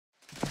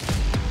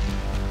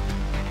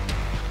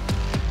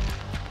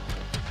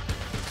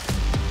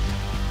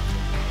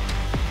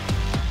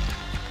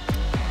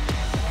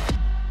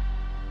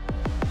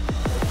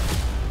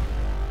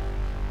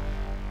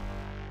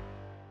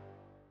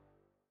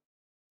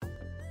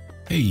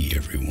Hey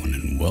everyone,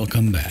 and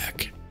welcome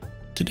back.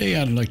 Today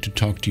I'd like to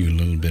talk to you a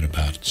little bit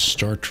about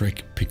Star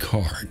Trek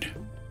Picard.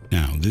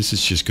 Now, this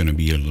is just going to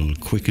be a little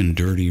quick and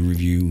dirty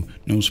review,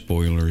 no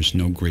spoilers,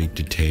 no great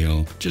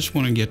detail, just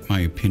want to get my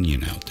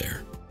opinion out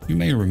there. You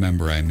may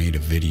remember I made a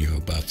video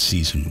about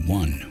Season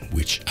 1,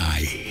 which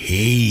I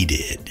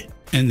hated.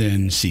 And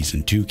then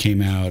Season 2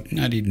 came out, and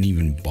I didn't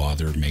even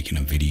bother making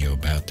a video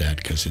about that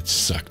because it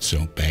sucked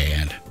so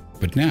bad.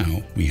 But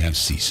now we have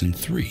Season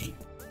 3.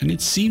 And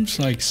it seems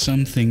like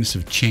some things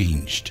have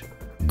changed.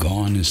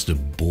 Gone is the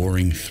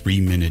boring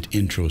 3-minute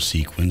intro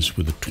sequence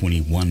with the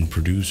 21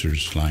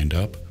 producers lined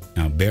up.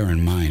 Now bear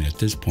in mind, at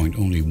this point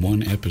only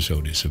one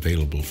episode is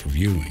available for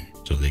viewing,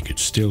 so they could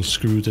still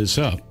screw this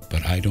up,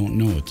 but I don't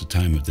know at the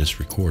time of this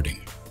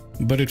recording.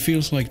 But it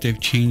feels like they've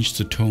changed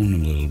the tone a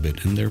little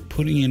bit, and they're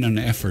putting in an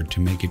effort to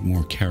make it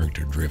more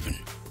character-driven.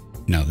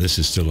 Now this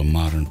is still a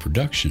modern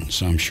production,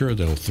 so I'm sure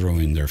they'll throw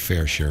in their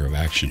fair share of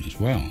action as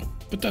well,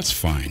 but that's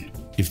fine.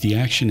 If the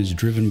action is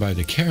driven by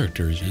the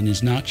characters and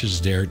is not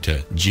just there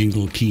to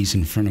jingle keys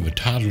in front of a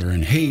toddler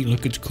and hey,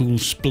 look at cool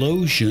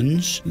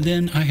explosions,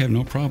 then I have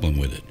no problem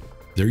with it.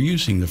 They're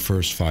using the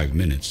first 5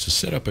 minutes to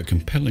set up a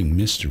compelling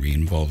mystery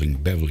involving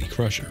Beverly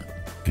Crusher.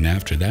 And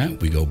after that,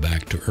 we go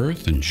back to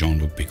Earth and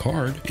Jean-Luc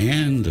Picard,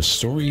 and the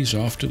story's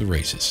off to the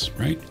races,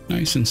 right?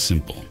 Nice and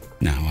simple.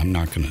 Now, I'm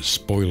not going to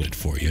spoil it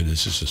for you.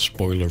 This is a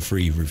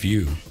spoiler-free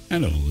review,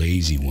 and a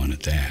lazy one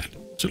at that.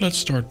 So let's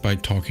start by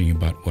talking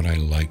about what I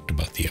liked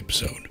about the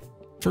episode.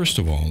 First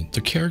of all,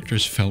 the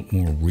characters felt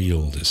more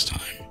real this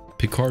time.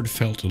 Picard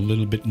felt a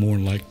little bit more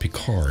like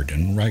Picard,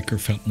 and Riker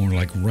felt more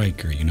like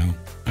Riker, you know?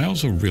 I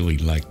also really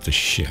liked the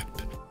ship.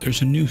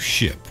 There's a new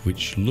ship,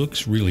 which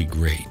looks really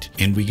great,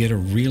 and we get a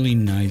really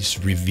nice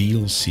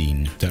reveal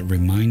scene that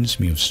reminds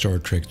me of Star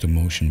Trek the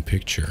Motion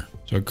Picture.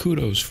 So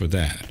kudos for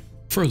that.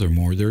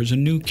 Furthermore, there is a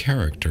new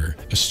character,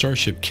 a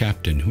starship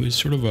captain who is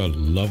sort of a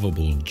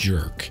lovable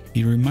jerk.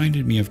 He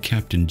reminded me of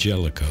Captain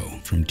Jellicoe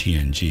from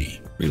TNG.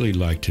 Really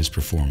liked his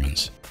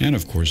performance. And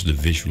of course the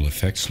visual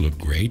effects look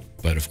great,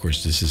 but of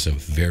course this is a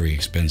very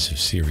expensive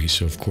series,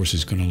 so of course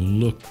it's going to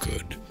look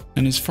good.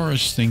 And as far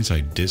as things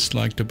I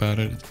disliked about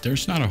it,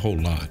 there's not a whole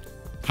lot.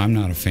 I'm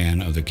not a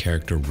fan of the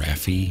character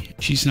Raffi.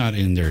 She's not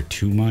in there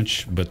too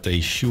much, but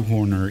they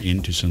shoehorn her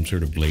into some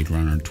sort of Blade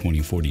Runner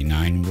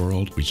 2049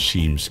 world, which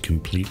seems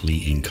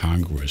completely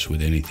incongruous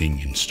with anything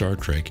in Star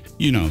Trek.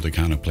 You know, the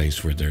kind of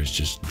place where there's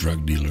just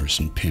drug dealers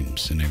and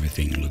pimps and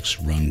everything looks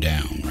run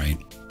down, right?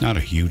 Not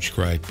a huge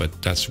gripe,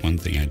 but that's one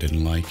thing I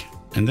didn't like.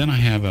 And then I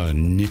have a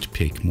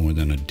nitpick more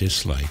than a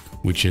dislike,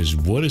 which is,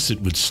 what is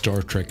it with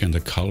Star Trek and the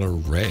color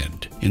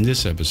red? In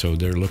this episode,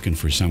 they're looking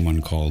for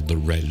someone called the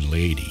Red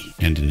Lady.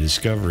 And in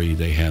Discovery,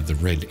 they have the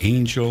Red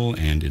Angel,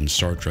 and in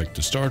Star Trek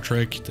to Star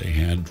Trek, they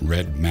had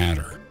Red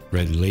Matter.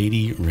 Red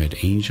Lady, Red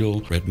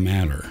Angel, Red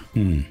Matter.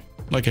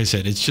 Like I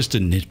said, it's just a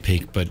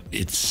nitpick, but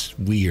it's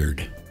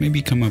weird.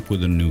 Maybe come up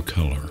with a new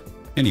color.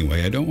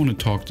 Anyway, I don't want to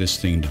talk this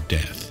thing to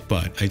death,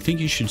 but I think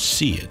you should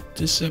see it.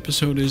 This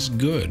episode is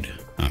good.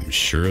 I'm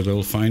sure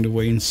they'll find a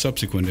way in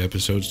subsequent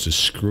episodes to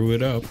screw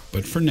it up,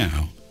 but for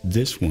now,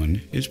 this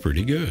one is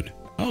pretty good.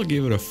 I'll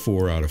give it a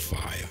 4 out of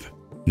 5.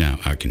 Now,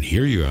 I can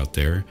hear you out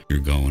there. You're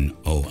going,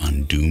 oh,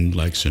 Undoomed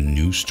likes a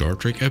new Star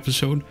Trek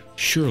episode?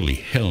 Surely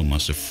hell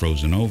must have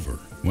frozen over.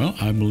 Well,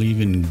 I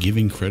believe in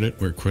giving credit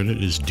where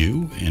credit is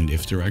due, and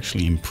if they're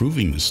actually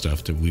improving the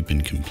stuff that we've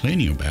been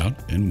complaining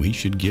about, then we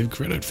should give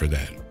credit for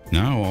that.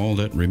 Now, all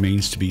that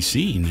remains to be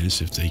seen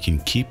is if they can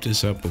keep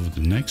this up over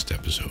the next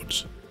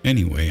episodes.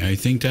 Anyway, I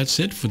think that's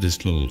it for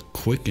this little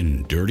quick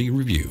and dirty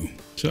review.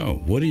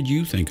 So, what did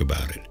you think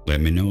about it? Let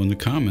me know in the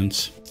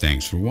comments.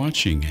 Thanks for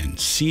watching, and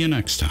see you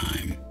next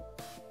time.